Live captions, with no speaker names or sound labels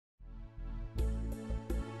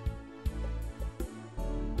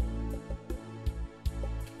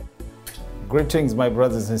Greetings, my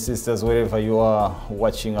brothers and sisters, wherever you are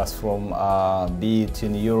watching us from, be it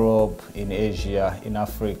in Europe, in Asia, in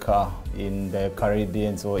Africa, in the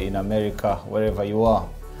Caribbean, or in America, wherever you are.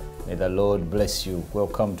 May the Lord bless you.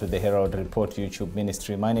 Welcome to the Herald Report YouTube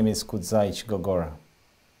ministry. My name is Chigogora.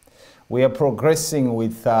 We are progressing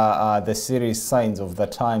with the series Signs of the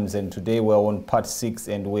Times, and today we're on part 6,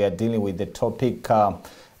 and we are dealing with the topic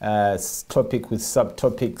with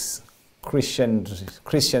subtopics.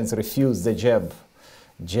 Christians refuse the jab.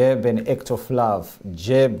 Jab, an act of love.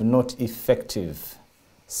 Jab, not effective.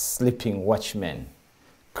 Sleeping watchmen.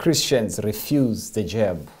 Christians refuse the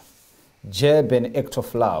jab. Jab, an act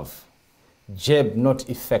of love. Jab, not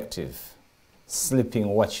effective. Sleeping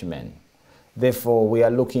watchmen. Therefore, we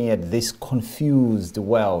are looking at this confused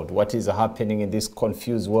world. What is happening in this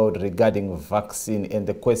confused world regarding vaccine? And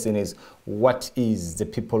the question is, what is the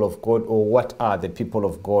people of God, or what are the people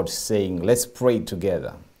of God saying? Let's pray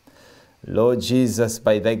together. Lord Jesus,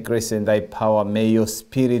 by thy grace and thy power, may your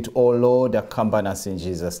spirit, O Lord, accompany us in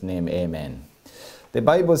Jesus' name. Amen. The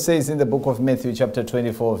Bible says in the book of Matthew chapter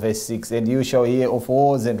 24 verse 6, "And you shall hear of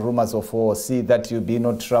wars and rumors of wars. See that you be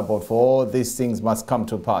not troubled, for all these things must come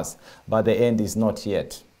to pass, but the end is not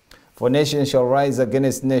yet. For nation shall rise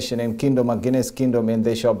against nation, and kingdom against kingdom, and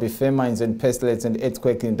there shall be famines and pestilence and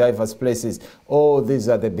earthquake in diverse places. All these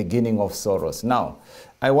are the beginning of sorrows." Now,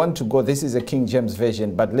 I want to go, this is a King James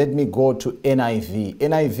Version, but let me go to NIV.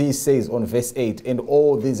 NIV says on verse 8, "And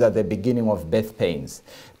all these are the beginning of birth pains."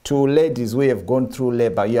 To ladies who have gone through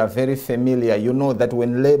labor, you are very familiar. You know that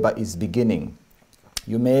when labor is beginning,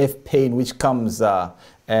 you may have pain which comes,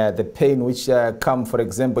 the pain which come, for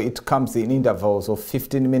example, it comes in intervals of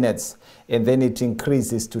 15 minutes, and then it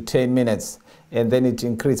increases to 10 minutes, and then it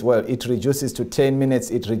increases, well, it reduces to 10 minutes,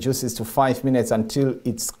 it reduces to 5 minutes until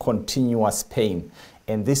it's continuous pain.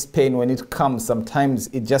 And this pain, when it comes, sometimes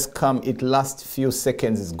it just comes, it lasts few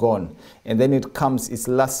seconds, is gone. And then it comes, its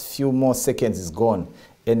last few more seconds is gone.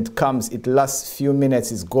 And it comes, it lasts few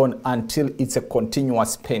minutes, is gone, until it's a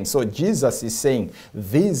continuous pain. So Jesus is saying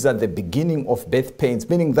these are the beginning of birth pains,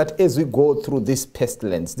 meaning that as we go through this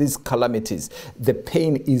pestilence, these calamities, the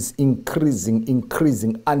pain is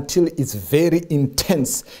increasing until it's very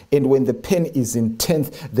intense. And when the pain is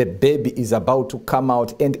intense, the baby is about to come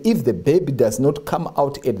out. And if the baby does not come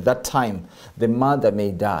out at that time, the mother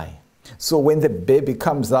may die. So when the baby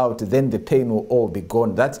comes out, then the pain will all be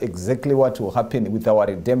gone. That's exactly what will happen with our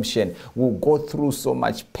redemption. We'll go through so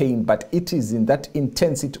much pain, but it is in that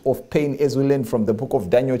intensity of pain, as we learn from the book of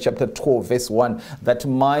Daniel chapter 12 verse 1, that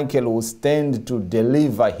Michael will stand to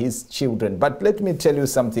deliver his children. But let me tell you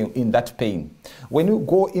something in that pain. When you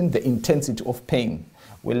go in the intensity of pain,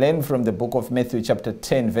 we learn from the book of Matthew chapter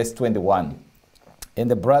 10 verse 21,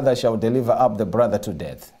 "And the brother shall deliver up the brother to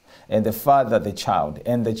death, and the father the child,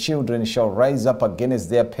 and the children shall rise up against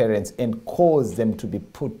their parents and cause them to be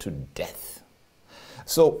put to death."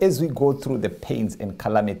 So as we go through the pains and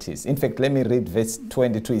calamities, in fact, let me read verse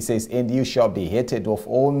 22. It says, "And you shall be hated of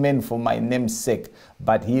all men for my name's sake,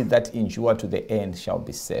 but he that endure to the end shall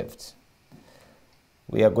be saved."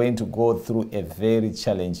 We are going to go through a very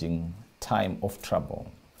challenging time of trouble.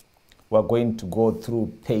 We are going to go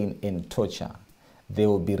through pain and torture. There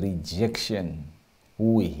will be rejection.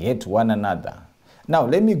 We hate one another. Now,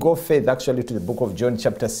 let me go further actually to the book of John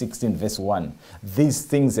chapter 16 verse 1. "These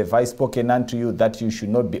things have I spoken unto you, that you should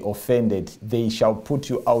not be offended. They shall put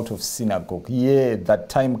you out of synagogue. Yea, that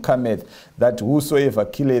time cometh, that whosoever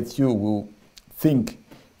killeth you will think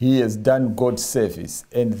he has done God's service.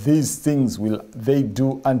 And these things will they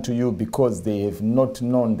do unto you, because they have not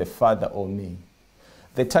known the Father or me."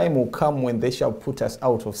 The time will come when they shall put us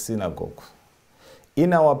out of synagogue.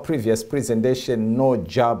 In our previous presentation, no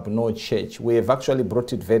jab, no church, we have actually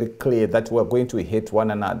brought it very clear that we are going to hate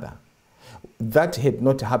one another. That had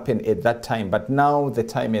not happened at that time, but now the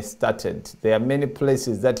time has started. There are many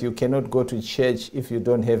places that you cannot go to church if you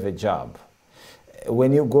don't have a job.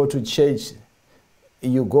 When you go to church,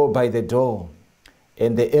 you go by the door,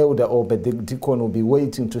 and the elder or the deacon will be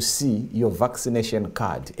waiting to see your vaccination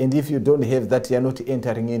card. And if you don't have that, you are not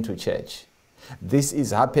entering into church. This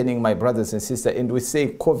is happening, my brothers and sisters, and we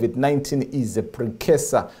say COVID-19 is a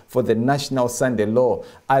precursor for the National Sunday Law.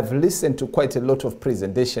 I've listened to quite a lot of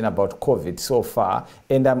presentation about COVID so far,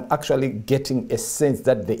 and I'm actually getting a sense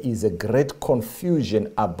that there is a great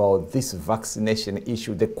confusion about this vaccination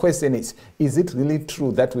issue. The question is it really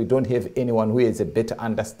true that we don't have anyone who has a better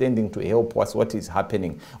understanding to help us what is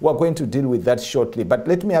happening? We're going to deal with that shortly, but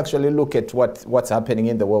let me actually look at what's happening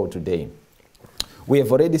in the world today. We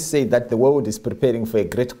have already said that the world is preparing for a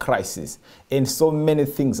great crisis, and so many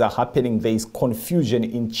things are happening. There is confusion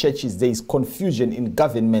in churches, there is confusion in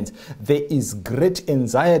government, there is great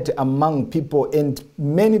anxiety among people, and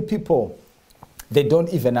many people, they don't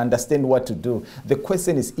even understand what to do. The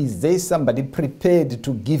question is there somebody prepared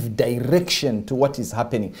to give direction to what is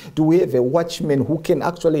happening? Do we have a watchman who can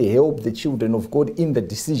actually help the children of God in the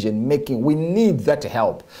decision making? We need that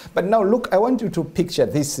help. But now look, I want you to picture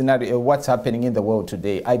this scenario, what's happening in the world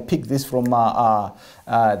today. I picked this from,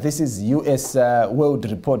 this is U.S.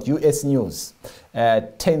 World Report, U.S. News.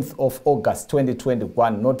 10th of August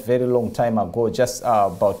 2021, not very long time ago, just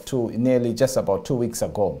about 2 weeks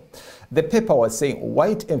ago. The paper was saying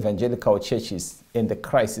white evangelical churches in the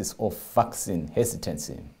crisis of vaccine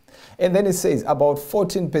hesitancy. And then it says about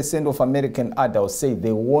 14% of American adults say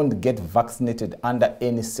they won't get vaccinated under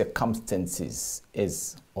any circumstances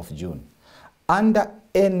as of June. Under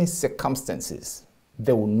any circumstances,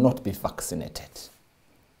 they will not be vaccinated.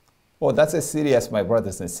 Oh, that's a serious, my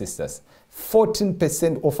brothers and sisters.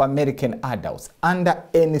 14% of American adults under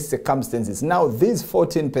any circumstances. Now, these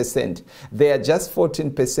 14%, they are just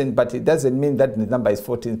 14%, but it doesn't mean that the number is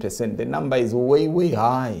 14%. The number is way, way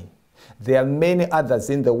high. There are many others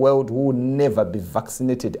in the world who will never be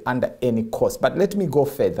vaccinated under any cost. But let me go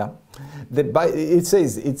further. The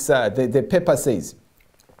paper says,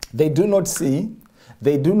 they do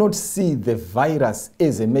not see the virus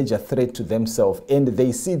as a major threat to themselves, and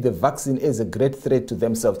they see the vaccine as a great threat to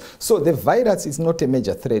themselves. So the virus is not a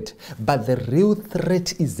major threat, but the real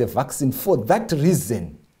threat is the vaccine. For that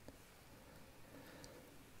reason,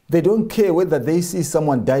 they don't care whether they see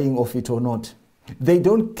someone dying of it or not. They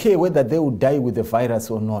don't care whether they will die with the virus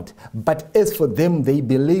or not. But as for them, they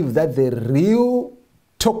believe that the real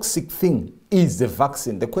toxic thing is the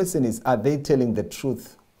vaccine. The question is, are they telling the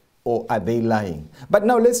truth? Or are they lying? But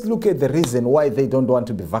now let's look at the reason why they don't want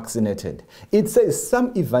to be vaccinated. It says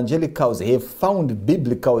some evangelicals have found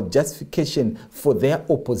biblical justification for their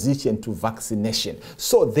opposition to vaccination.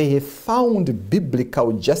 So they have found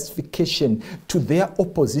biblical justification to their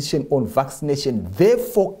opposition on vaccination.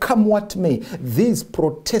 Therefore, come what may, these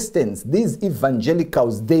Protestants, these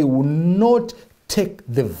evangelicals, they will not take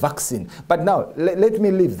the vaccine. But now, let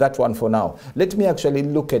me leave that one for now. Let me actually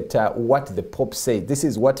look at what the Pope said. This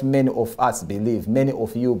is what many of us believe. Many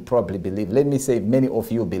of you probably believe. Let me say many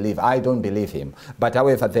of you believe. I don't believe him. But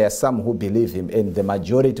however, there are some who believe him, and the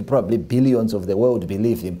majority, probably billions of the world,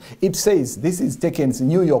 believe him. It says, this is taken from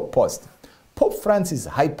New York Post. Pope Francis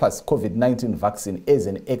hypers COVID-19 vaccine as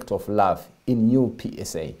an act of love in new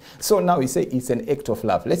PSA. So now he says it's an act of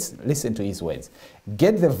love. Let's listen to his words.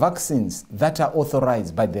 Get the vaccines that are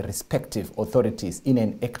authorized by the respective authorities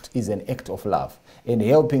is an act of love. And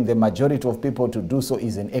helping the majority of people to do so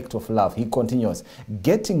is an act of love. He continues,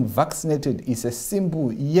 getting vaccinated is a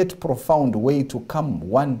simple yet profound way to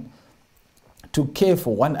care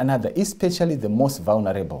for one another, especially the most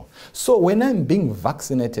vulnerable. So when I'm being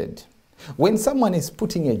vaccinated, when someone is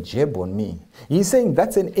putting a jab on me, he's saying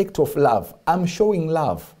that's an act of love. I'm showing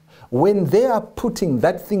love. When they are putting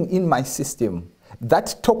that thing in my system,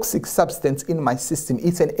 that toxic substance in my system,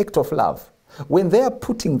 it's an act of love. When they are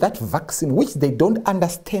putting that vaccine, which they don't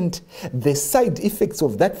understand the side effects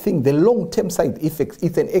of that thing, the long-term side effects,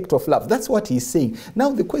 it's an act of love. That's what he's saying.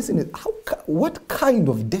 Now the question is, what kind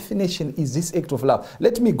of definition is this act of love?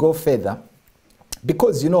 Let me go further.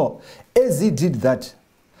 Because, you know, as he did that,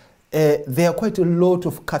 there are quite a lot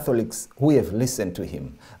of Catholics who have listened to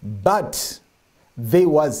him. But there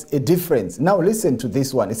was a difference. Now listen to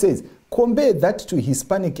this one. It says, compare that to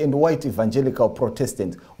Hispanic and white evangelical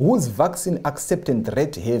Protestants whose vaccine acceptance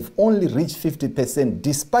rate have only reached 50%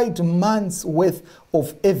 despite months worth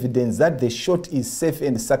of evidence that the shot is safe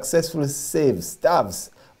and successfully saves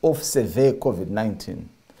staffs of severe COVID-19.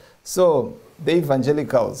 So the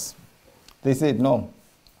evangelicals, they said no.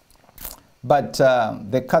 But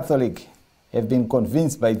the Catholic have been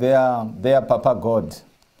convinced by their Papa God.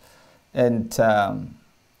 And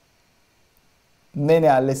many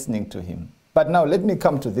are listening to him. But now let me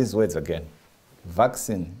come to these words again.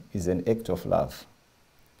 Vaccine is an act of love.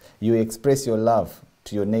 You express your love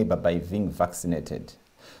to your neighbor by being vaccinated.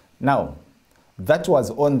 Now, that was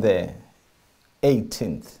on the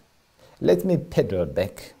 18th. Let me pedal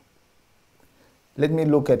back. Let me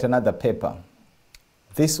look at another paper.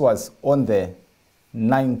 This was on the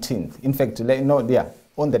 19th. In fact, on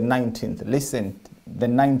the 19th. Listen, the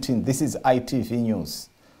 19th. This is ITV News.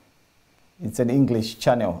 It's an English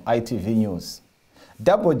channel, ITV News.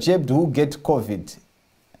 Double jabbed who get COVID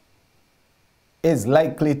as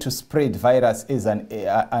likely to spread virus as an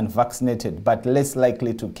unvaccinated, but less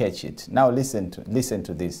likely to catch it. Now listen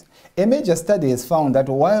to this. A major study has found that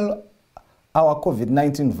while our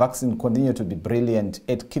COVID-19 vaccine continue to be brilliant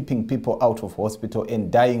at keeping people out of hospital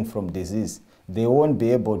and dying from disease, they won't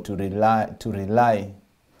be able to rely.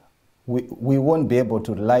 We won't be able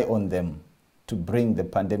to rely on them to bring the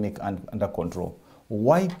pandemic under control.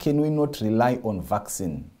 Why can we not rely on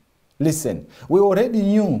vaccine? Listen, we already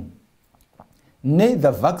knew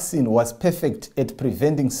neither vaccine was perfect at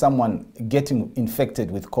preventing someone getting infected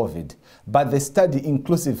with COVID, but the study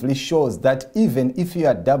inclusively shows that even if you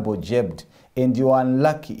are double jabbed and you are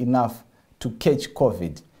unlucky enough to catch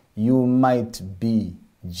COVID, you might be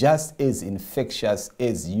just as infectious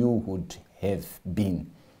as you would have been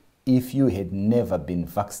if you had never been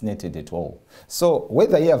vaccinated at all. So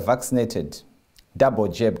whether you are vaccinated, double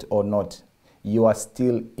jabbed or not, you are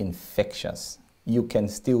still infectious. You can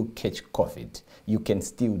still catch COVID. You can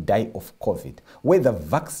still die of COVID, whether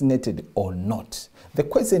vaccinated or not. The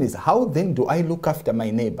question is, how then do I look after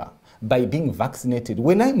my neighbor? By being vaccinated.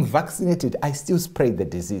 When I'm vaccinated, I still spread the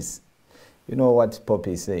disease. You know what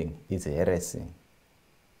Poppy is saying? It's a heresy.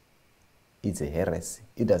 It's a heresy.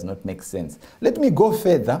 It does not make sense. Let me go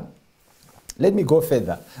further. Let me go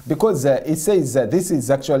further, because it says this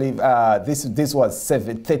is actually, this was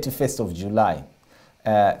 31st of July.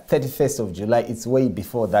 31st of July, it's way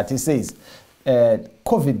before that. It says,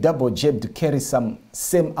 COVID double jabbed carries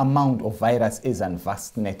same amount of virus as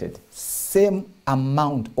unvaccinated. Same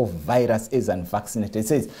amount of virus as unvaccinated. It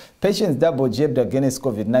says, patients double jabbed against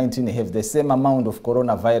COVID-19 have the same amount of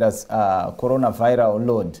coronaviral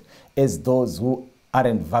load as those who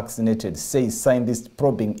aren't vaccinated, says scientists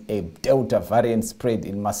probing a Delta variant spread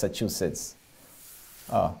in Massachusetts.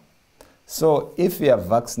 So if you are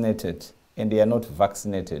vaccinated and you are not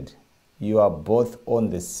vaccinated, you are both on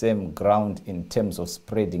the same ground in terms of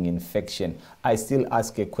spreading infection. I still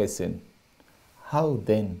ask a question. How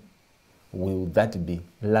then will that be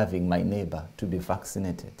loving my neighbor to be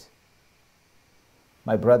vaccinated?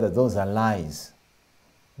 My brother, those are lies.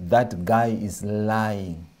 That guy is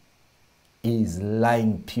lying. He is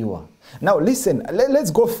lying pure. Now listen, let's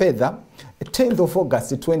go further. 10th of August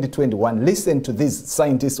 2021, listen to this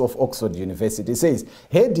scientist of Oxford University. It says,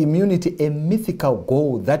 herd immunity, a mythical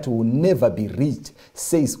goal that will never be reached,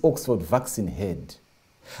 says Oxford vaccine head.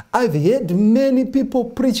 I've heard many people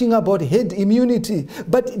preaching about herd immunity,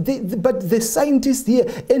 but the scientists here,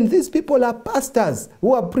 and these people are pastors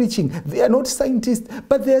who are preaching. They are not scientists,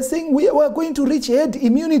 but they are saying we are going to reach herd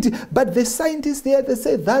immunity. But the scientists here, they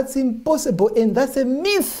say that's impossible and that's a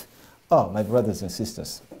myth. Oh, my brothers and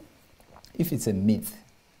sisters, if it's a myth,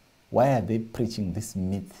 why are they preaching this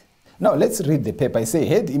myth? Now, let's read the paper. I say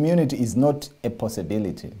herd immunity is not a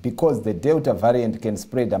possibility because the Delta variant can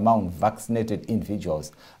spread among vaccinated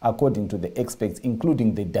individuals, according to the experts,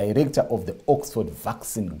 including the director of the Oxford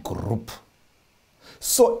Vaccine Group.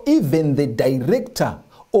 So even the director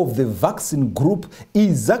of the vaccine group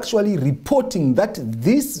is actually reporting that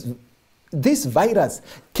this virus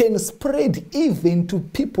can spread even to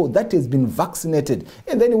people that has been vaccinated.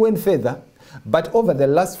 And then he went further. But over the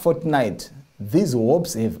last fortnight, these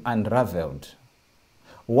hopes have unraveled.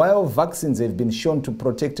 While vaccines have been shown to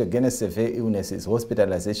protect against severe illnesses,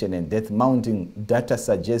 hospitalization, and death, mounting data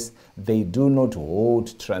suggests they do not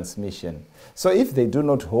hold transmission. So if they do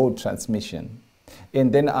not hold transmission,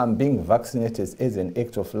 and then I'm being vaccinated as an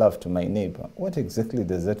act of love to my neighbor, what exactly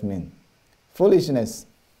does that mean? Foolishness.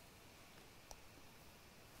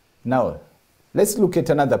 Now, let's look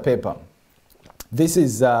at another paper. This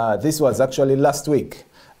was actually last week.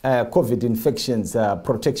 COVID infections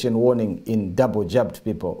protection warning in double jabbed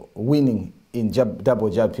people, winning in double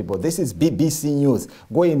jabbed people. This is BBC News.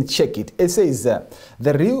 Go and check it. It says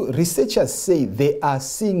the real researchers say they are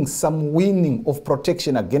seeing some winning of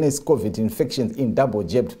protection against COVID infections in double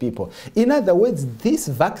jabbed people. In other words, this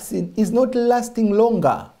vaccine is not lasting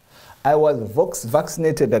longer. I was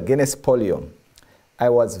vaccinated against polio. I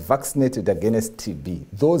was vaccinated against TB.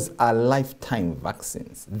 Those are lifetime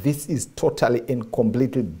vaccines. This is totally and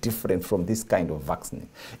completely different from this kind of vaccine.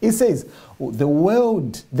 It says the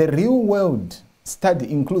real world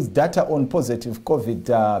study includes data on positive COVID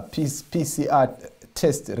PCR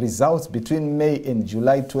test results between May and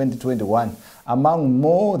July 2021 among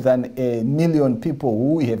more than 1 million people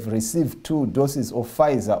who have received 2 doses of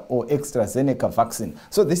Pfizer or AstraZeneca vaccine.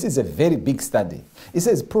 So this is a very big study. It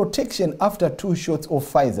says protection after 2 shots of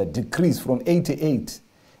Pfizer decreased from 88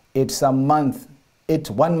 at 1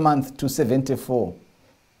 month to 74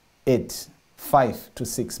 at 5 to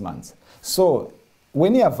 6 months. So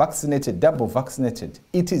when you are vaccinated, double vaccinated,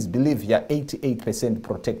 it is believed you are 88%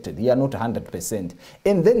 protected. You are not 100%.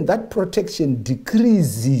 And then that protection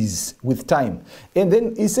decreases with time. And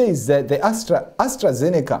then he says that the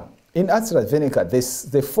AstraZeneca, in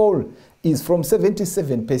AstraZeneca, the fall is from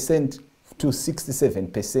 77% to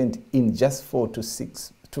 67% in just 4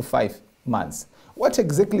 to 5 months. What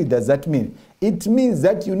exactly does that mean? It means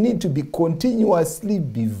that you need to be continuously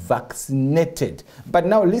be vaccinated. But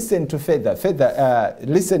now listen to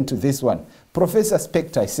listen to this one. Professor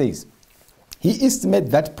Spector says, he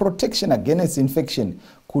estimates that protection against infection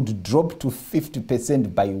could drop to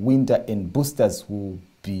 50% by winter and boosters will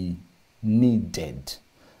be needed.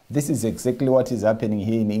 This is exactly what is happening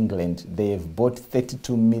here in England. They have bought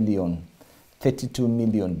 32 million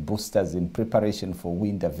boosters in preparation for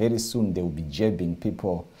winter. Very soon they will be jabbing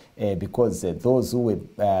people because those who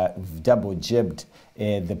were double jabbed,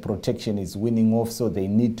 the protection is winning off, so they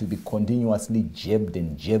need to be continuously jabbed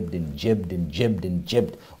and jabbed and jabbed and jabbed and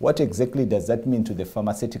jabbed. What exactly does that mean to the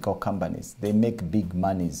pharmaceutical companies? They make big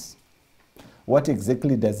monies. What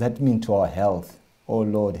exactly does that mean to our health? Oh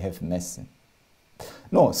Lord, have mercy.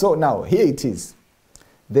 No, so now here it is.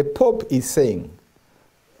 The Pope is saying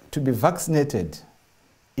to be vaccinated,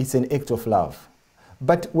 it's an act of love.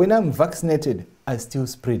 But when I'm vaccinated, I still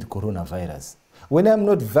spread coronavirus. When I'm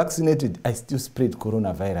not vaccinated, I still spread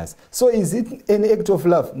coronavirus. So is it an act of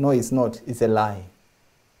love? No, it's not. It's a lie.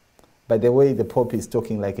 By the way, the Pope is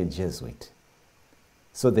talking like a Jesuit.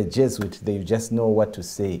 So the Jesuit, they just know what to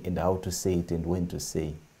say and how to say it and when to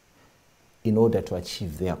say in order to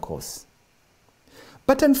achieve their cause.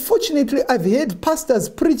 But unfortunately, I've heard pastors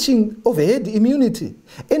preaching of herd immunity.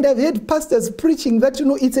 And I've heard pastors preaching that, you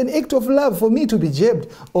know, it's an act of love for me to be jabbed.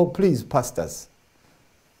 Oh, please, pastors,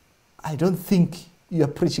 I don't think you're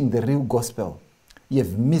preaching the real gospel.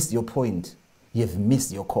 You've missed your point. You've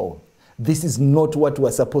missed your call. This is not what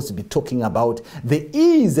we're supposed to be talking about. There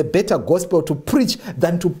is a better gospel to preach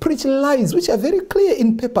than to preach lies, which are very clear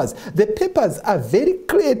in papers. The papers are very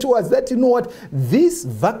clear to us that, you know what, this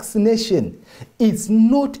vaccination is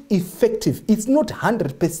not effective. It's not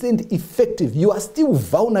 100% effective. You are still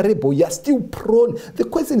vulnerable. You are still prone. The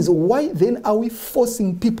question is, why then are we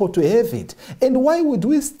forcing people to have it? And why would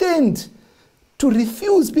we stand to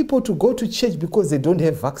refuse people to go to church because they don't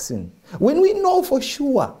have vaccine? When we know for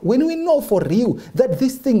sure, when we know for real that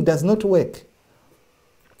this thing does not work.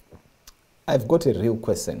 I've got a real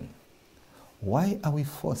question. Why are we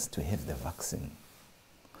forced to have the vaccine?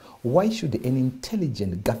 Why should an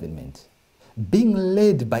intelligent government, being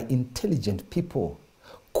led by intelligent people,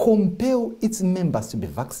 compel its members to be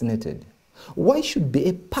vaccinated? Why should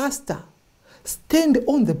a pastor stand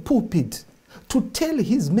on the pulpit to tell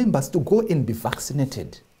his members to go and be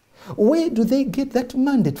vaccinated? Where do they get that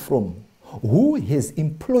mandate from? Who has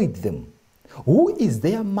employed them? Who is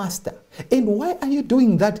their master? And why are you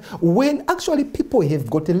doing that when actually people have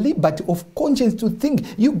got a liberty of conscience to think?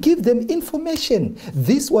 You give them information.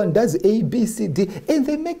 This one does A, B, C, D, and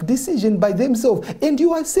they make decision by themselves. And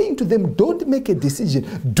you are saying to them, don't make a decision.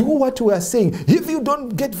 Do what we are saying. If you don't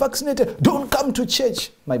get vaccinated, don't come to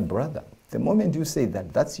church. My brother, the moment you say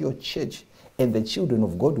that, that's your church. And the children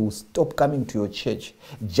of God will stop coming to your church.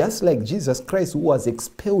 Just like Jesus Christ, who was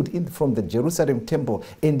expelled from the Jerusalem temple,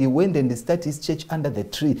 and he went and started his church under the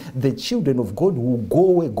tree. The children of God will go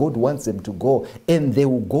where God wants them to go, and they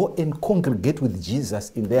will go and congregate with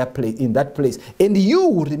Jesus in their place, in that place. And you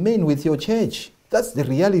will remain with your church. That's the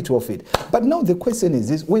reality of it. But now the question is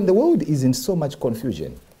this: when the world is in so much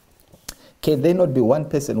confusion, can there not be one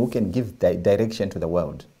person who can give direction to the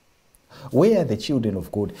world? Where are the children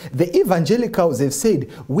of God? The evangelicals have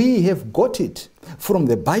said, we have got it from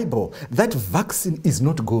the Bible that vaccine is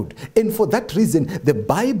not good. And for that reason, the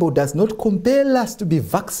Bible does not compel us to be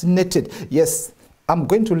vaccinated. Yes, I'm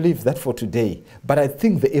going to leave that for today. But I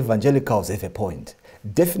think the evangelicals have a point.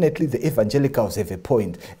 Definitely the evangelicals have a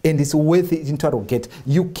point, and it's worth it to interrogate.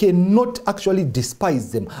 You cannot actually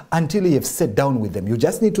despise them until you have sat down with them. You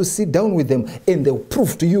just need to sit down with them and they'll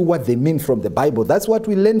prove to you what they mean from the Bible. That's what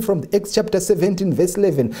we learn from Acts chapter 17 verse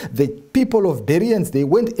 11. The people of Bereans, they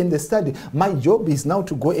went in the study. My job is now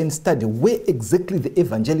to go and study where exactly the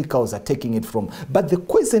evangelicals are taking it from. But the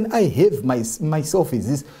question I have myself is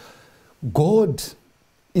this: God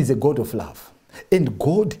is a God of love. And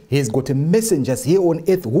God has got messengers here on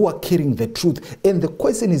earth who are carrying the truth. And the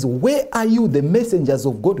question is, where are you, the messengers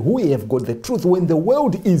of God who have got the truth? When the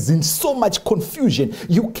world is in so much confusion,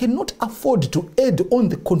 you cannot afford to add on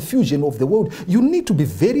the confusion of the world. You need to be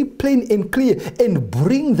very plain and clear and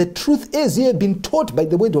bring the truth as you have been taught by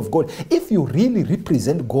the word of God. If you really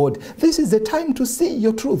represent God, this is the time to see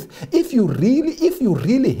your truth. If you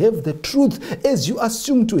really have the truth as you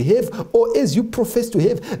assume to have or as you profess to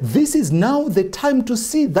have, this is now the time to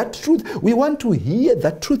see that truth. We want to hear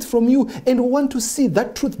that truth from you, and we want to see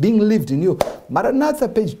that truth being lived in you. Maranatha,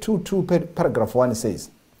 page 2, paragraph 1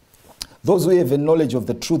 says, those who have a knowledge of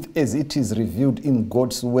the truth as it is revealed in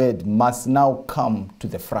God's word must now come to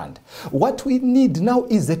the front. What we need now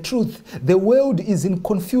is the truth. The world is in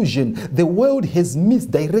confusion. The world has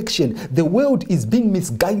misdirection. The world is being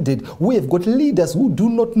misguided. We have got leaders who do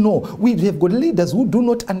not know. We have got leaders who do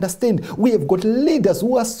not understand. We have got leaders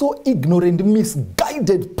who are so ignorant,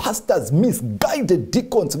 misguided pastors, misguided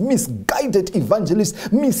deacons, misguided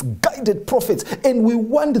evangelists, misguided prophets. And we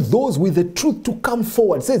want those with the truth to come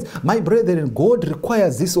forward. It says, my brethren, God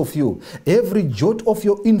requires this of you. Every jot of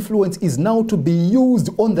your influence is now to be used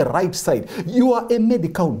on the right side. You are a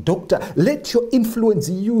medical doctor. Let your influence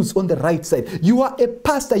be used on the right side. You are a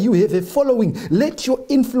pastor. You have a following. Let your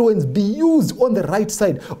influence be used on the right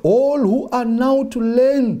side. All are now to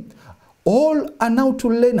learn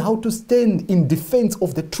how to stand in defense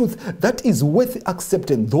of the truth that is worth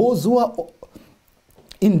accepting. Those who are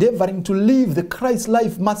endeavoring to live the Christ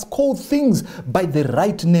life must call things by the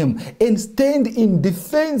right name and stand in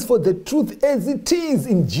defense for the truth as it is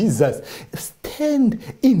in Jesus. Stand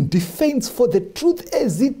in defense for the truth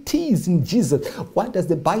as it is in Jesus. What does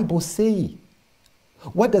the Bible say?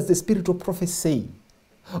 What does the Spirit of prophecy say?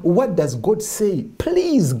 What does God say?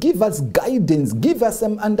 Please give us guidance, give us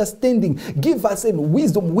some understanding, give us some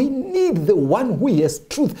wisdom. We need the one who has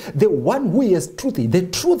truth, the one who has truth, the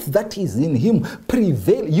truth that is in him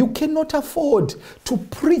prevail. You cannot afford to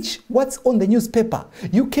preach what's on the newspaper.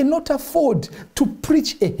 You cannot afford to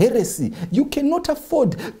preach a heresy. You cannot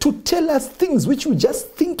afford to tell us things which you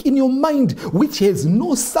just think in your mind, which has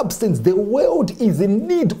no substance. The world is in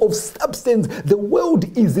need of substance. The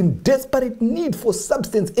world is in desperate need for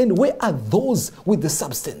substance. And where are those with the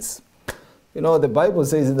substance? You know, the Bible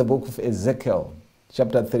says in the book of Ezekiel,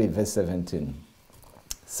 chapter 3, verse 17,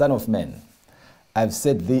 Son of man, I've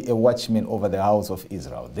set thee a watchman over the house of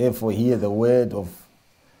Israel. Therefore hear the word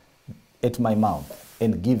at my mouth,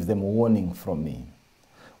 and give them warning from me.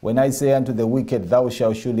 When I say unto the wicked, thou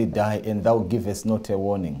shalt surely die, and thou givest not a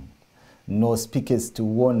warning, nor speakest to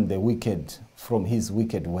warn the wicked from his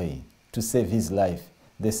wicked way, to save his life,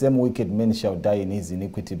 the same wicked man shall die in his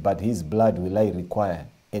iniquity, but his blood will I require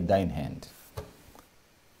at thine hand.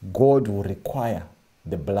 God will require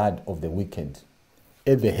the blood of the wicked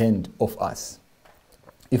at the hand of us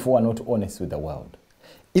if we are not honest with the world.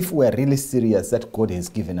 If we are really serious that God has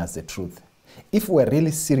given us the truth. If we are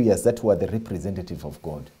really serious that we are the representative of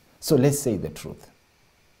God. So let's say the truth.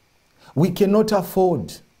 We cannot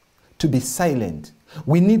afford to be silent.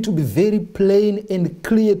 We need to be very plain and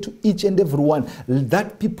clear to each and every one,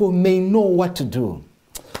 that people may know what to do.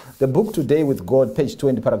 The book Today with God, page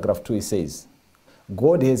 20, paragraph 2, it says,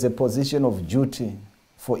 God has a position of duty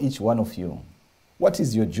for each one of you. What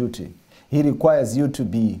is your duty? He requires you to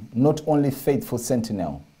be not only faithful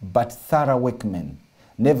sentinel, but thorough workman.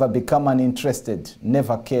 Never become uninterested,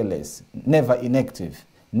 never careless, never inactive,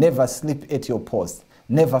 never sleep at your post.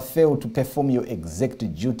 Never fail to perform your exact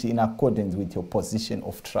duty in accordance with your position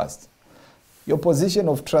of trust. Your position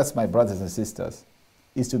of trust, my brothers and sisters,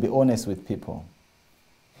 is to be honest with people.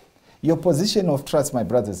 Your position of trust, my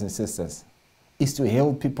brothers and sisters, is to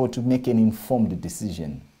help people to make an informed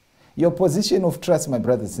decision. Your position of trust, my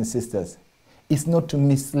brothers and sisters, is not to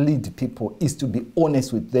mislead people, is to be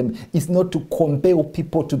honest with them, is not to compel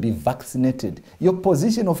people to be vaccinated. Your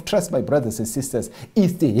position of trust, my brothers and sisters,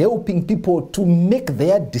 is to helping people to make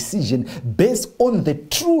their decision based on the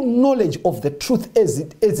true knowledge of the truth as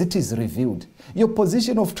it is revealed. Your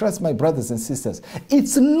position of trust, my brothers and sisters,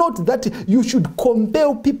 it's not that you should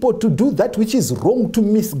compel people to do that which is wrong, to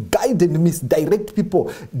misguide and misdirect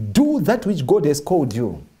people. Do that which God has called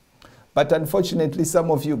you. But unfortunately,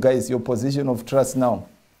 some of you guys, your position of trust now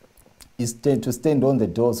is to stand on the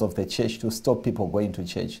doors of the church to stop people going to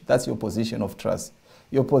church. That's your position of trust.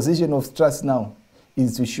 Your position of trust now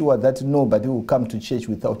is to ensure that nobody will come to church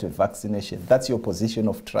without a vaccination. That's your position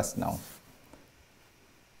of trust now.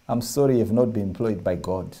 I'm sorry you have not been employed by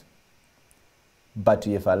God, but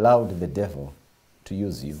you have allowed the devil to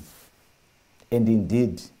use you. And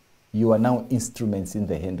indeed, you are now instruments in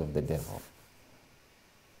the hand of the devil.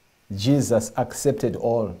 Jesus accepted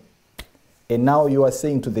all. And now you are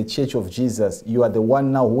saying to the Church of Jesus, you are the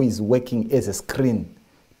one now who is working as a screen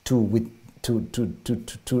to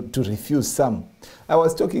refuse some. I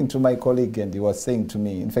was talking to my colleague and he was saying to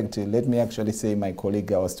me, in fact, let me actually say my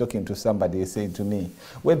colleague, I was talking to somebody saying to me,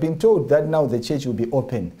 we've been told that now the church will be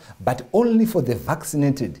open, but only for the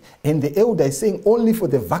vaccinated. And the elder is saying only for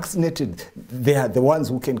the vaccinated, they are the ones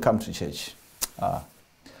who can come to church.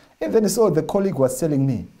 And then so the colleague was telling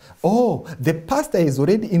me, oh, the pastor has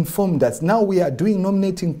already informed us, now we are doing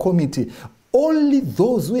nominating committee. Only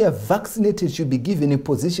those who are vaccinated should be given a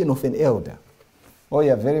position of an elder. Oh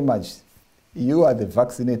yeah, very much. You are the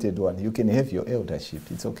vaccinated one. You can have your eldership.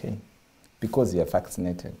 It's okay. Because you are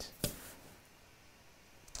vaccinated.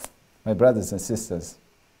 My brothers and sisters,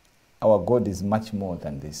 our God is much more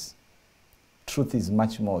than this. Truth is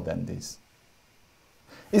much more than this.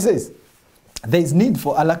 He says, there is need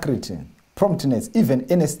for alacrity, promptness, even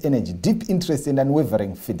earnest energy, deep interest and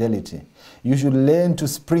unwavering fidelity. You should learn to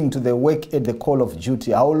spring to the work at the call of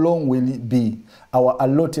duty. How long will it be? Our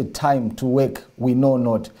allotted time to work, we know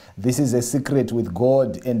not. This is a secret with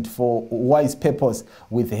God and for wise purpose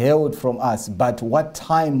withheld from us. But what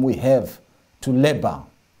time we have to labor,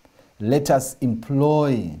 let us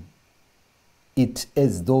employ it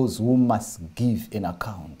as those who must give an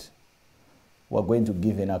account. We're going to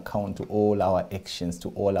give an account to all our actions, to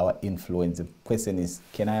all our influence. The question is,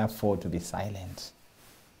 can I afford to be silent?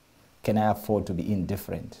 Can I afford to be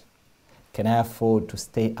indifferent? Can I afford to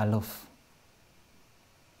stay aloof?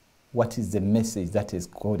 What is the message that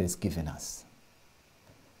God has given us?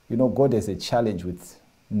 You know, God has a challenge with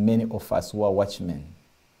many of us who are watchmen.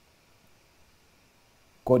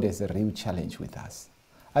 God has a real challenge with us.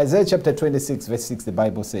 Isaiah chapter 26, verse 6, the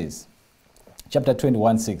Bible says, chapter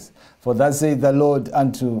 21, 6, for thus saith the Lord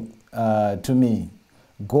unto to me,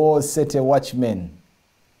 go set a watchman,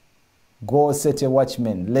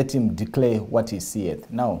 let him declare what he seeth.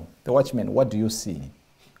 Now, the watchman, what do you see?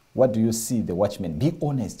 What do you see, the watchman? Be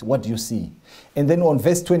honest, what do you see? And then on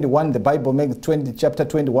verse 21, the Bible makes chapter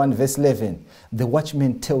 21, verse 11, the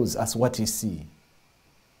watchman tells us what he sees.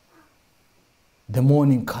 The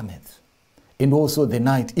morning cometh, and also the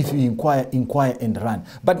night, if you inquire and run.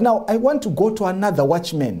 But now I want to go to another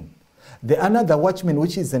watchman. The another watchman,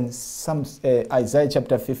 which is in Isaiah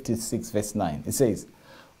chapter 56, verse 9. It says,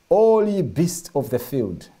 all ye beasts of the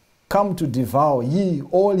field, come to devour,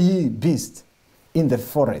 all ye beasts in the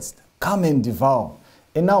forest, come and devour.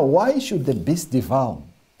 And now why should the beast devour?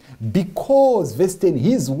 Because, verse 10,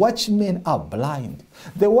 his watchmen are blind.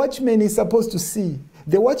 The watchman is supposed to see.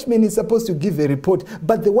 The watchman is supposed to give a report,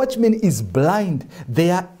 but the watchman is blind. They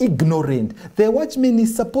are ignorant. The watchman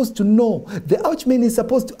is supposed to know. The watchman is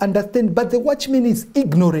supposed to understand, but the watchman is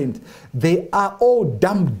ignorant. They are all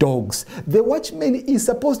dumb dogs. The watchman is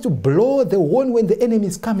supposed to blow the horn when the enemy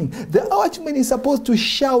is coming. The watchman is supposed to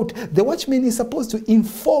shout. The watchman is supposed to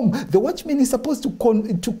inform. The watchman is supposed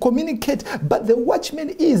to communicate, but the watchman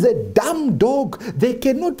is a dumb dog. They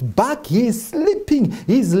cannot bark. He is sleeping.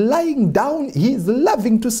 He is lying down. He is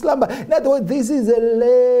loving to slumber. In other words, this is a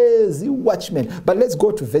lazy watchman. But let's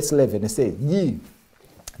go to verse 11. It says, ye,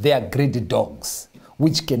 they are greedy dogs,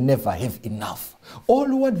 which can never have enough.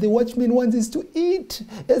 All what the watchman wants is to eat.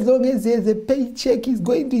 As long as he has a paycheck, he's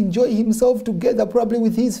going to enjoy himself together, probably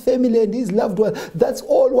with his family and his loved ones. That's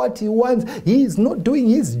all what he wants. He is not doing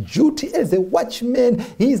his duty as a watchman.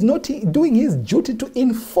 He is not doing his duty to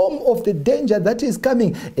inform of the danger that is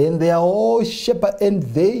coming. And they are all shepherds, and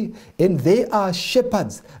they are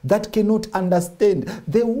shepherds that cannot understand.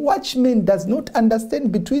 The watchman does not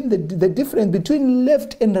understand between the difference between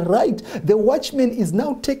left and right. The watchman is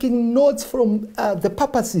now taking notes from the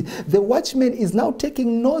papacy. The watchman is now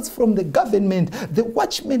taking notes from the government. The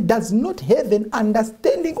watchman does not have an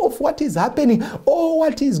understanding of what is happening. All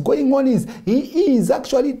what is going on is he is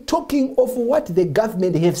actually talking of what the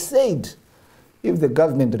government have said. If the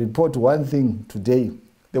government report one thing today,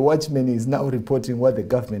 the watchman is now reporting what the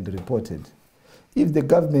government reported. If the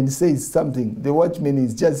government says something, the watchman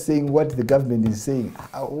is just saying what the government is saying.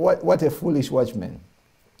 What a foolish watchman.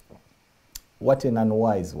 What an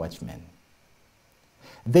unwise watchman.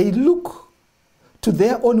 They look to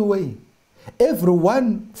their own way,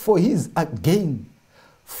 everyone for his gain,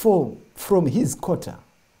 from his quarter.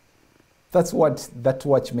 That's what that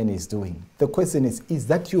watchman is doing. The question is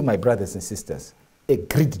that you, my brothers and sisters, a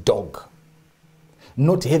greedy dog,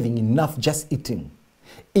 not having enough, just eating,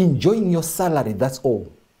 enjoying your salary, that's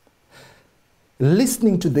all.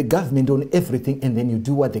 listening to the government on everything, and then you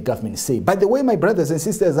do what the government say. By the way, my brothers and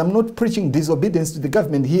sisters, I'm not preaching disobedience to the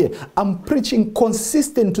government here. I'm preaching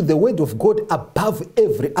consistent to the word of God above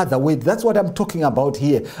every other word. That's what I'm talking about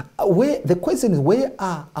here. The question is, where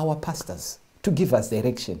are our pastors to give us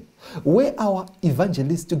direction? Where are our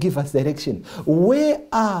evangelists to give us direction? Where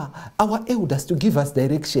are our elders to give us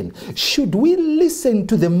direction? Should we listen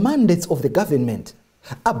to the mandates of the government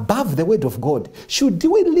above the word of God? Should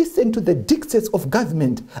we listen to the dictates of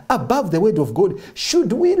government above the word of God?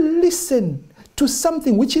 Should we listen to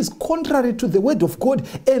something which is contrary to the word of God,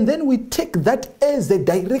 and then we take that as a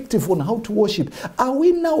directive on how to worship? Are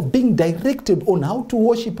we now being directed on how to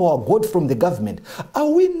worship our God from the government? Are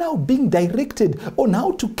we now being directed on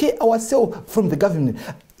how to care ourselves from the government?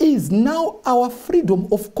 Is now our freedom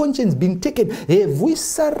of conscience being taken? Have we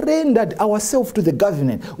surrendered ourselves to the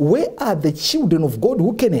government? Where are the children of God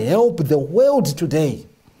who can help the world today?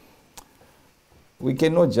 We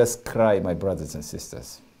cannot just cry, my brothers and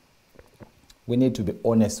sisters. We need to be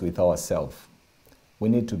honest with ourselves. We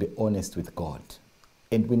need to be honest with God.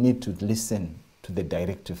 And we need to listen to the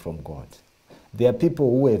directive from God. There are people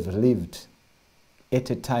who have lived at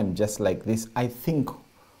a time just like this. I think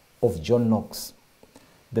of John Knox,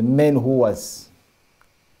 the man who was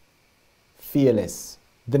fearless,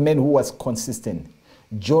 the man who was consistent.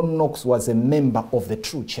 John Knox was a member of the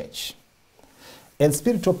true church. And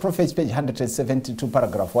Spiritual Prophets, page 172,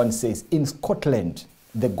 paragraph 1 says, in Scotland,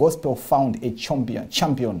 the gospel found a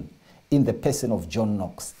champion in the person of John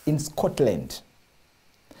Knox. In Scotland,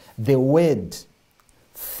 the word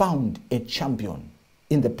found a champion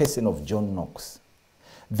in the person of John Knox.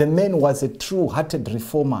 The man was a true-hearted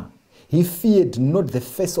reformer. He feared not the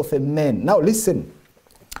face of a man. Now listen,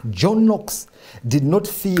 John Knox did not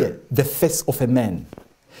fear the face of a man.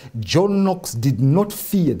 John Knox did not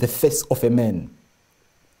fear the face of a man.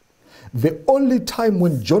 The only time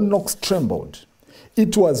when John Knox trembled,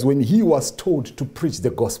 it was when he was told to preach the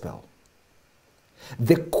gospel.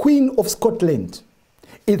 The Queen of Scotland,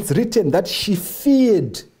 it's written that she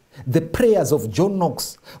feared the prayers of John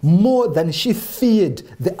Knox more than she feared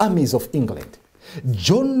the armies of England.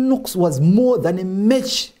 John Knox was more than a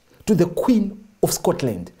match to the Queen of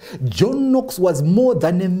Scotland. John Knox was more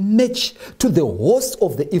than a match to the host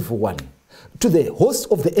of the evil one, to the host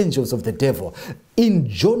of the angels of the devil. In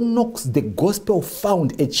John Knox, the gospel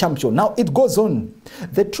found a champion. Now it goes on.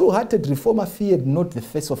 The true-hearted reformer feared not the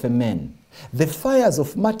face of a man. The fires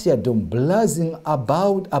of martyrdom blazing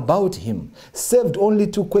about him served only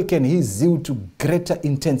to quicken his zeal to greater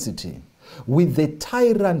intensity. With the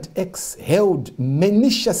tyrant exhaled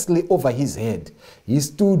maliciously over his head, he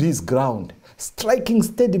stood his ground, striking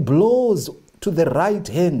steady blows to the right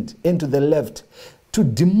hand and to the left, to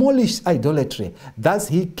demolish idolatry. Thus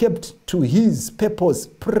he kept to his purpose,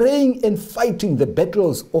 praying and fighting the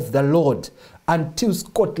battles of the Lord until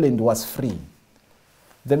Scotland was free.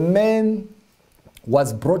 The man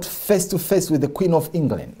was brought face to face with the Queen of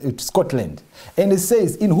Scotland. And it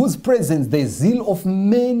says, in whose presence the zeal of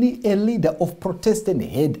many a leader of Protestant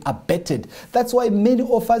had abated. That's why many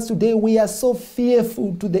of us today, we are so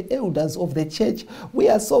fearful to the elders of the church. We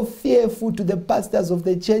are so fearful to the pastors of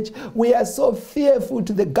the church. We are so fearful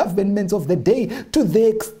to the governments of the day, to the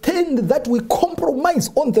extent that we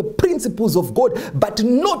compromise on the principles of God, but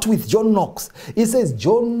not with John Knox. It says,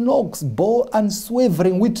 John Knox bore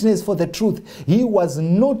unswavering witness for the truth. He was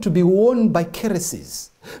not to be won by heresies.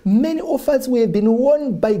 Many of us, we have been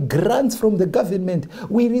won by grants from the government.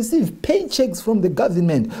 We receive paychecks from the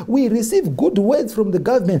government. We receive good words from the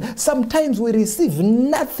government. Sometimes we receive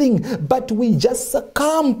nothing, but we just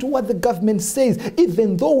succumb to what the government says,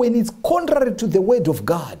 even though when it's contrary to the word of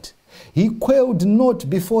God. He quailed not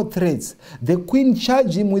before threats. The queen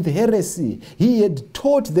charged him with heresy. He had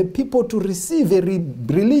taught the people to receive a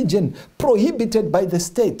religion prohibited by the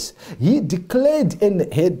state. He declared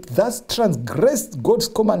and had thus transgressed God's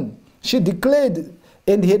command. She declared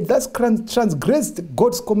and had thus transgressed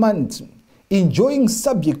God's command, enjoining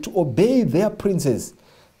subject to obey their princes.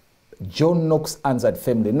 John Knox answered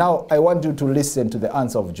firmly. Now, I want you to listen to the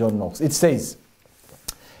answer of John Knox. It says,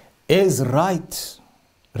 as right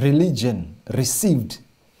religion received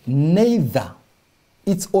neither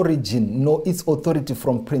its origin nor its authority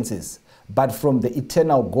from princes, but from the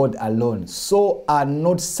eternal God alone, so are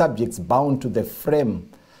not subjects bound to frame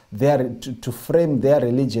their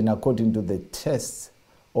religion according to the tests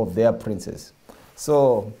of their princes.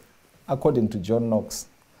 So, according to John Knox,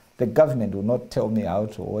 the government will not tell me how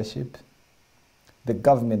to worship. The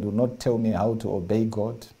government will not tell me how to obey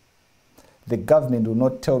God. The government will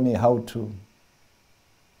not tell me how to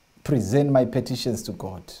present my petitions to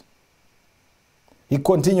God. He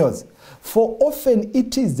continues, for often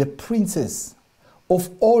it is the princes of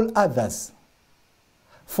all others.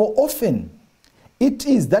 For often it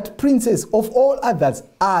is that princes of all others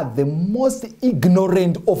are the most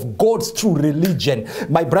ignorant of God's true religion.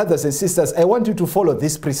 My brothers and sisters, I want you to follow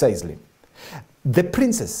this precisely. The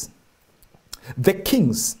princes, the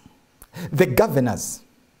kings, the governors,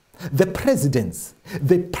 the presidents,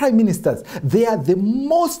 the prime ministers, they are the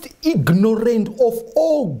most ignorant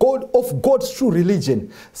of God's true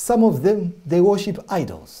religion. Some of them, they worship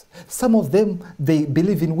idols. Some of them, they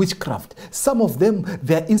believe in witchcraft. Some of them,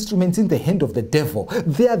 they are instruments in the hand of the devil.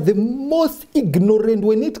 They are the most ignorant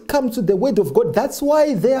when it comes to the word of God. That's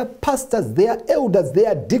why they are pastors, they are elders, they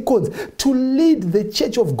are deacons to lead the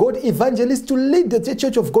church of God, evangelists to lead the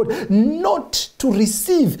church of God, not to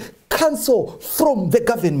receive counsel from the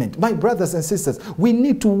government. My brothers and sisters, we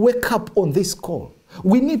need to wake up on this call.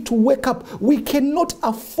 We need to wake up. We cannot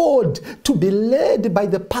afford to be led by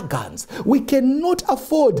the pagans. We cannot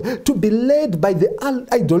afford to be led by the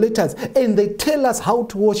idolaters, and they tell us how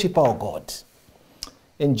to worship our God.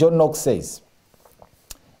 And John Knox says,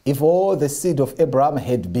 if all the seed of Abraham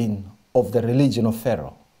had been of the religion of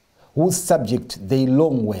Pharaoh, whose subject they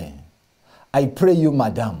long were, I pray you,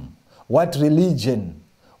 madam, what religion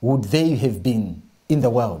would they have been in the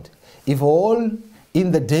world? If all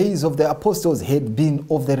in the days of the apostles had been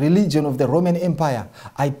of the religion of the Roman Empire,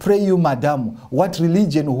 I pray you, madam, what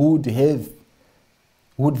religion would they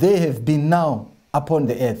have been now upon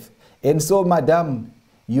the earth? And so, madam,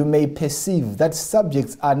 you may perceive that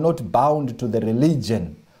subjects are not bound to the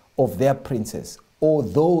religion of their princes,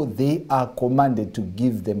 although they are commanded to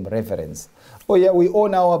give them reverence. Oh yeah, we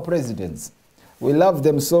honor our presidents. We love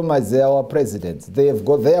them so much, they are our presidents. They have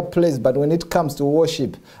got their place, but when it comes to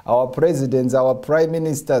worship, our presidents, our prime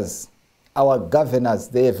ministers, our governors,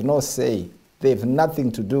 they have no say. They have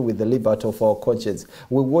nothing to do with the liberty of our conscience.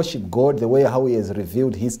 We worship God the way how He has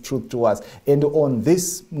revealed His truth to us. And on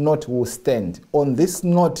this note we'll stand. On this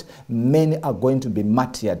note, many are going to be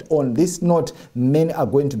martyred. On this note, many are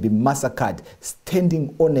going to be massacred.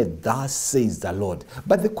 Standing on it, thus says the Lord.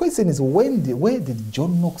 But the question is, where did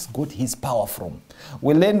John Knox get his power from?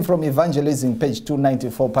 We learn from Evangelism, page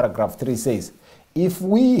 294, paragraph 3 says, if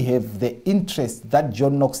we have the interest that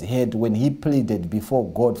John Knox had when he pleaded before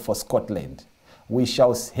God for Scotland, we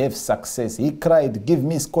shall have success. He cried, give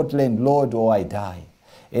me Scotland, Lord, or I die.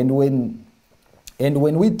 And when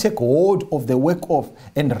we take hold of the work of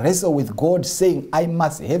and wrestle with God, saying, I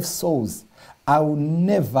must have souls, I will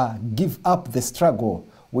never give up the struggle,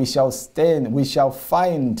 we shall stand, we shall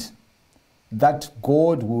find that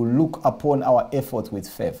God will look upon our efforts with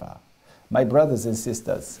favor. My brothers and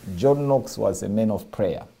sisters, John Knox was a man of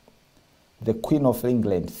prayer. The Queen of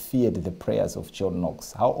England feared the prayers of John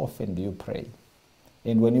Knox. How often do you pray?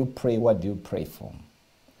 And when you pray, what do you pray for?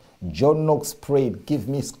 John Knox prayed, give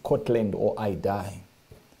me Scotland or I die.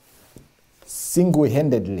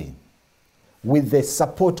 Single-handedly, with the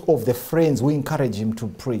support of the friends who encouraged him to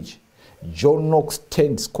preach, John Knox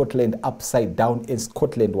turned Scotland upside down, and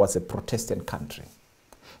Scotland was a Protestant country.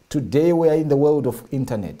 Today we are in the world of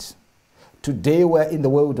internet. Today we are in the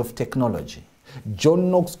world of technology. John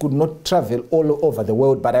Knox could not travel all over the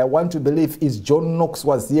world, but I want to believe if John Knox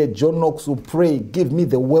was here, John Knox would pray, give me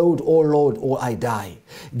the world, oh Lord, or I die.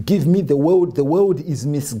 Give me the world. The world is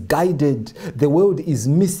misguided. The world is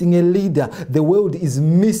missing a leader. The world is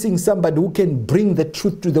missing somebody who can bring the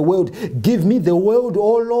truth to the world. Give me the world,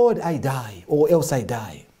 oh Lord, I die, or else I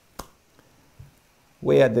die.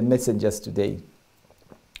 Where are the messengers today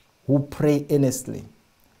who pray earnestly?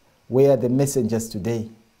 Where are the messengers today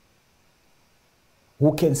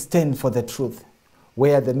who can stand for the truth?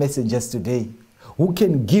 Where are the messengers today who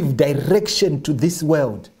can give direction to this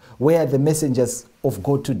world? Where are the messengers of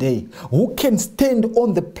God today who can stand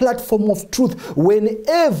on the platform of truth when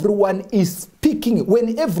everyone is speaking,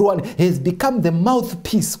 when everyone has become the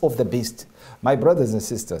mouthpiece of the beast? My brothers and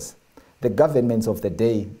sisters, the governments of the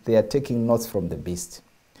day, they are taking notes from the beast.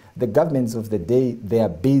 The governments of the day, they are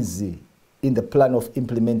busy in the plan of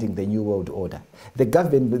implementing the New World Order. The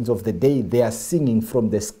governments of the day, they are singing from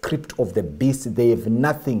the script of the beast. They have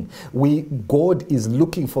nothing. God is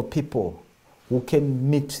looking for people who can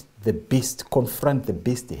meet the beast, confront the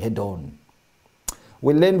beast head on.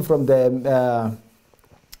 We learn from the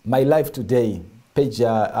My Life Today, page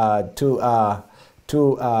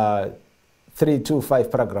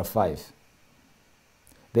 325, paragraph 5.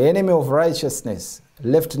 The enemy of righteousness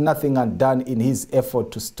left nothing undone in his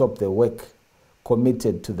effort to stop the work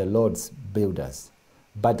committed to the Lord's builders.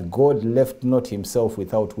 But God left not himself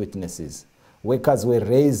without witnesses. Workers were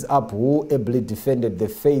raised up who ably defended the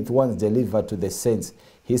faith once delivered to the saints.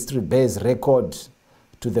 History bears record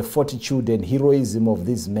to the fortitude and heroism of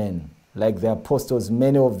these men. Like the apostles,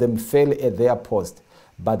 many of them fell at their post,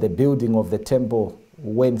 but the building of the temple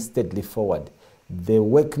went steadily forward. The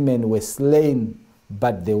workmen were slain,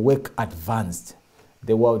 but the work advanced.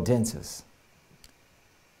 The Waldenses,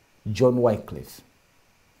 John Wycliffe,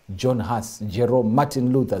 John Huss, Jerome,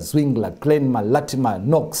 Martin Luther, Zwingli, Glenmar, Latimer,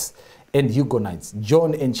 Knox, and Huguenots,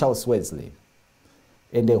 John and Charles Wesley,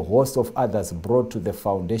 and a host of others brought to the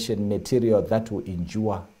foundation material that will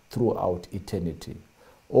endure throughout eternity.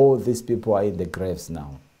 All these people are in the graves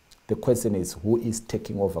now. The question is, who is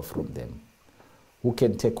taking over from them? Who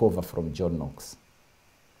can take over from John Knox?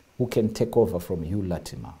 Who can take over from Hugh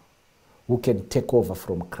Latimer? Who can take over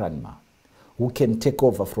from Cranmer? Who can take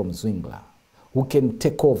over from Zwingli? Who can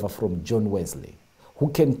take over from John Wesley? Who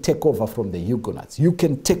can take over from the Huguenots? You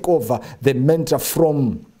can take over the mentor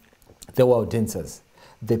from the Waldenses.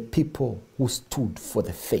 The people who stood for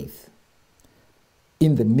the faith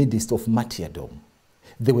in the midst of martyrdom.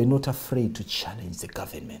 They were not afraid to challenge the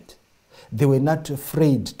government. They were not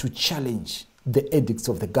afraid to challenge the edicts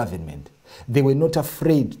of the government. They were not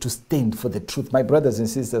afraid to stand for the truth. My brothers and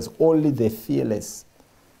sisters, only the fearless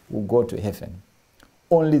will go to heaven.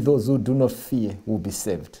 Only those who do not fear will be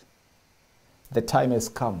saved. The time has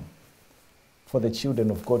come for the children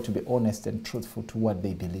of God to be honest and truthful to what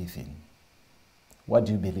they believe in. What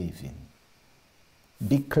do you believe in?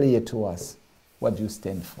 Be clear to us. What do you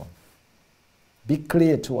stand for? Be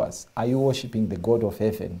clear to us. Are you worshiping the God of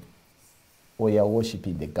heaven, or you are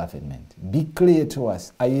worshiping the government? Be clear to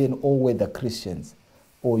us. Are you an all-weather Christians,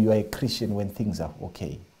 or you are a Christian when things are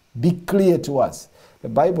okay? Be clear to us. The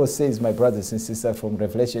Bible says, my brothers and sisters, from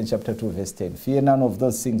Revelation chapter 2, verse 10, fear none of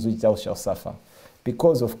those things which thou shalt suffer.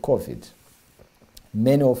 Because of COVID,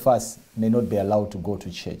 many of us may not be allowed to go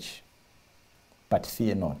to church. But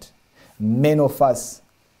fear not. Many of us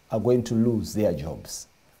are going to lose their jobs.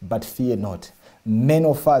 But fear not. Many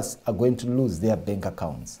of us are going to lose their bank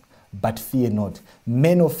accounts. But fear not.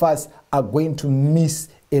 Many of us are going to miss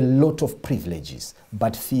a lot of privileges.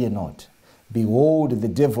 But fear not. Behold, the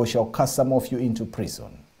devil shall cast some of you into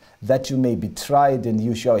prison, that you may be tried, and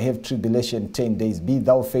you shall have tribulation 10 days. Be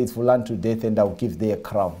thou faithful unto death, and I'll give thee a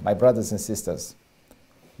crown. My brothers and sisters,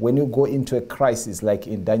 when you go into a crisis like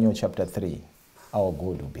in Daniel chapter 3, our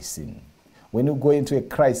God will be seen. When you go into a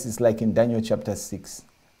crisis like in Daniel chapter 6,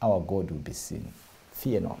 our God will be seen.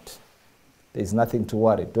 Fear not. There is nothing to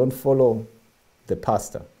worry. Don't follow the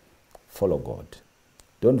pastor. Follow God.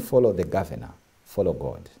 Don't follow the governor. Follow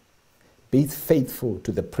God. Be faithful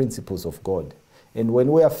to the principles of God. And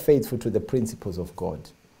when we are faithful to the principles of God,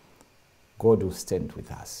 God will stand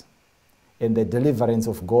with us. And the deliverance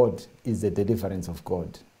of God is the deliverance of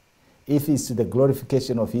God. If it's to the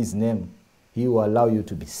glorification of his name, he will allow you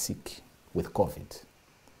to be sick with COVID.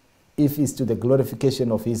 If it's to the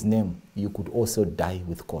glorification of his name, you could also die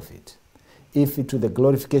with COVID. If it's to the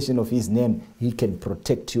glorification of his name, he can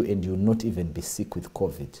protect you and you will not even be sick with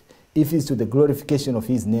COVID. If it's to the glorification of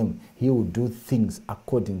his name, he will do things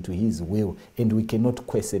according to his will, and we cannot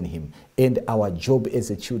question him. And our job as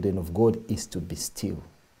a children of God is to be still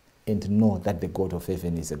and know that the God of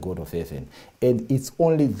heaven is a God of heaven. And it's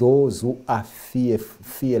only those who are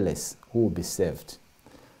fearless who will be saved.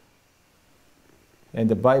 And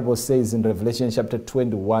the Bible says in Revelation chapter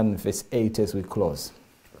 21, verse 8 as we close,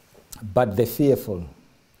 but the fearful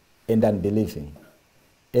and unbelieving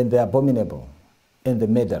and the abominable and the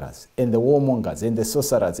murderers and the warmongers and the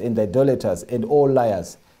sorcerers and the idolaters and all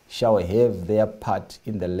liars shall have their part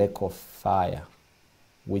in the lake of fire,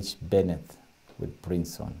 which burneth with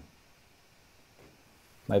brimstone.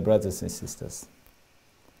 My brothers and sisters,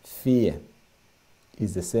 fear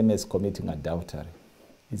is the same as committing adultery.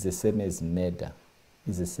 It's the same as murder.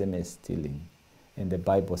 It's the same as stealing. And the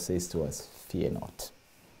Bible says to us, fear not.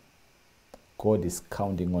 God is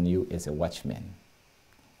counting on you as a watchman.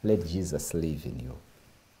 Let Jesus live in you.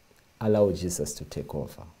 Allow Jesus to take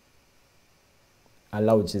over.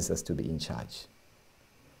 Allow Jesus to be in charge.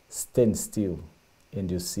 Stand still and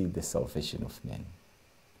you see the salvation of men.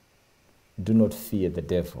 Do not fear the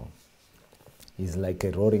devil. He's like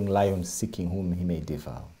a roaring lion seeking whom he may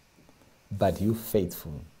devour. But you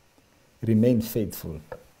faithful, remain faithful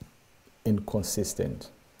and consistent,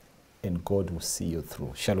 and God will see you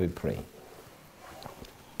through. Shall we pray?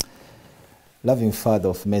 Loving Father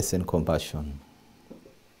of mercy and compassion,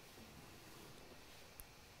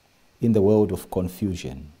 in the world of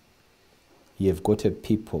confusion, you have got a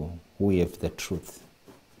people who have the truth.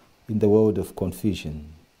 In the world of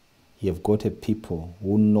confusion, you have got a people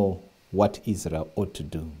who know what Israel ought to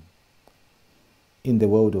do. In the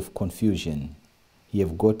world of confusion, You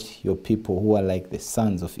have got your people who are like the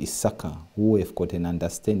sons of Issachar, who have got an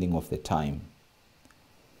understanding of the time.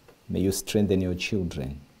 May you strengthen your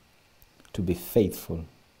children to be faithful,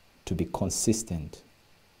 to be consistent,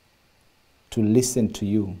 to listen to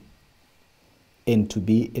you, and to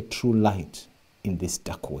be a true light in this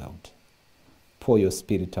dark world. Pour your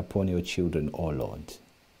Spirit upon your children, O Lord,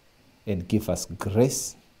 and give us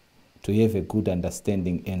grace to have a good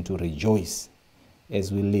understanding and to rejoice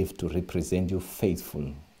as we live to represent you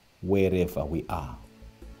faithful wherever we are.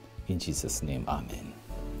 In Jesus' name, amen.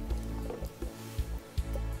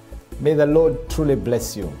 May the Lord truly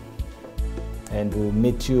bless you, and we'll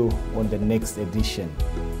meet you on the next edition.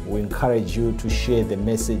 We encourage you to share the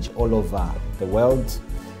message all over the world,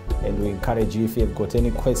 and we encourage you, if you've got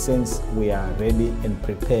any questions, we are ready and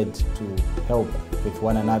prepared to help with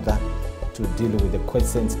one another to deal with the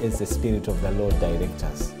questions as the Spirit of the Lord directs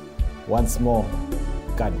us. Once more,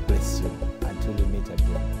 God bless you until we meet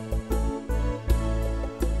again.